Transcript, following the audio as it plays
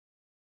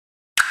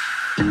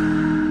Oh,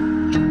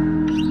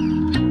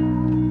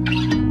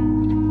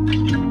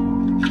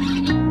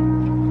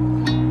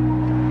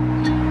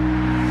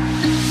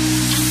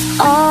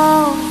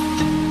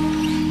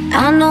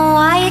 I know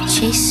why you're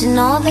chasing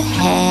all the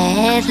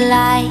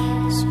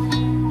headlights.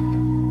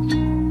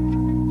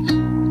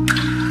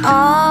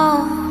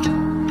 Oh,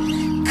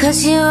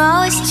 'cause you're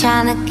always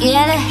trying to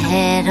get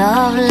ahead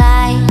of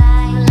life.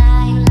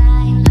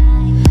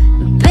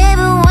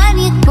 Baby, when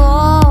you go,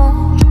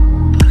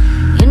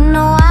 you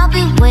know I'll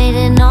be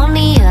waiting on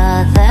the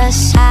other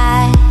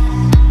side.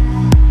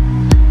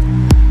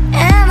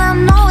 And I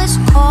know it's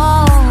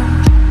cold,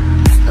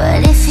 but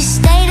if you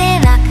stay,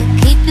 then I could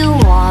keep you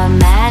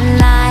warm at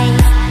night.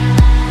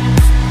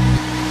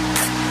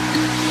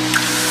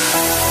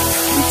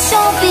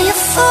 Don't be a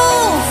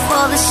fool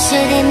for the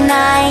city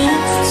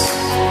nights.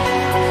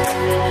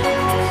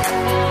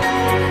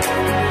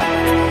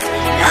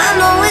 I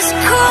know it's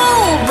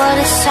cool, but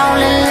it's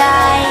only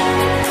light.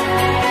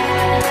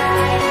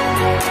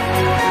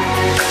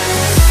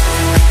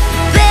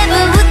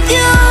 Baby, with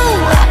you,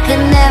 I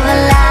could never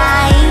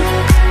lie.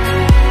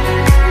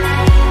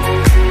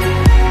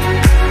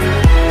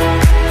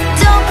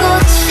 Don't go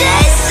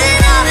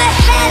chasing all the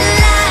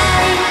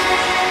headlights.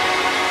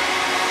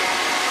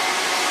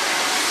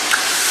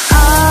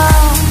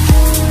 Oh,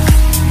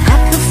 I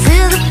could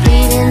feel the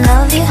beating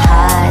of your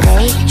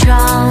heartache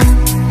drum.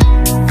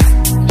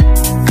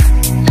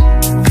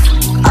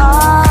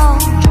 Oh,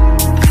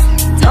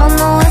 don't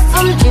know if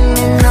I'm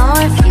dreaming or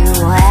if you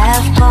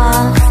have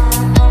gone.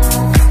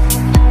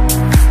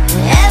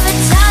 Every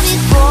time you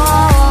go,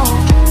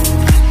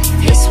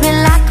 hits me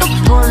like a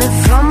bullet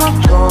from a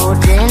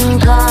golden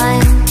gun.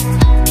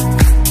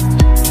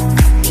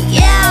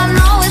 Yeah, I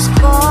know it's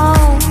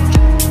cold,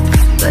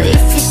 but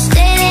if you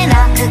stay, then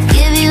I could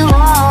give you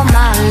all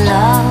my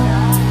love.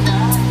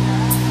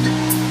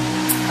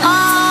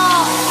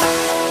 Oh,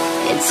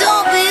 and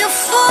don't be a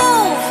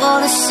fool for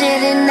the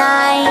city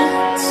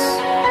nights.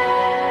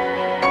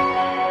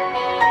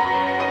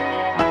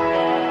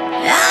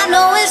 I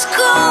know it's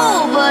cool,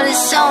 but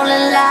it's only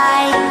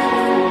light.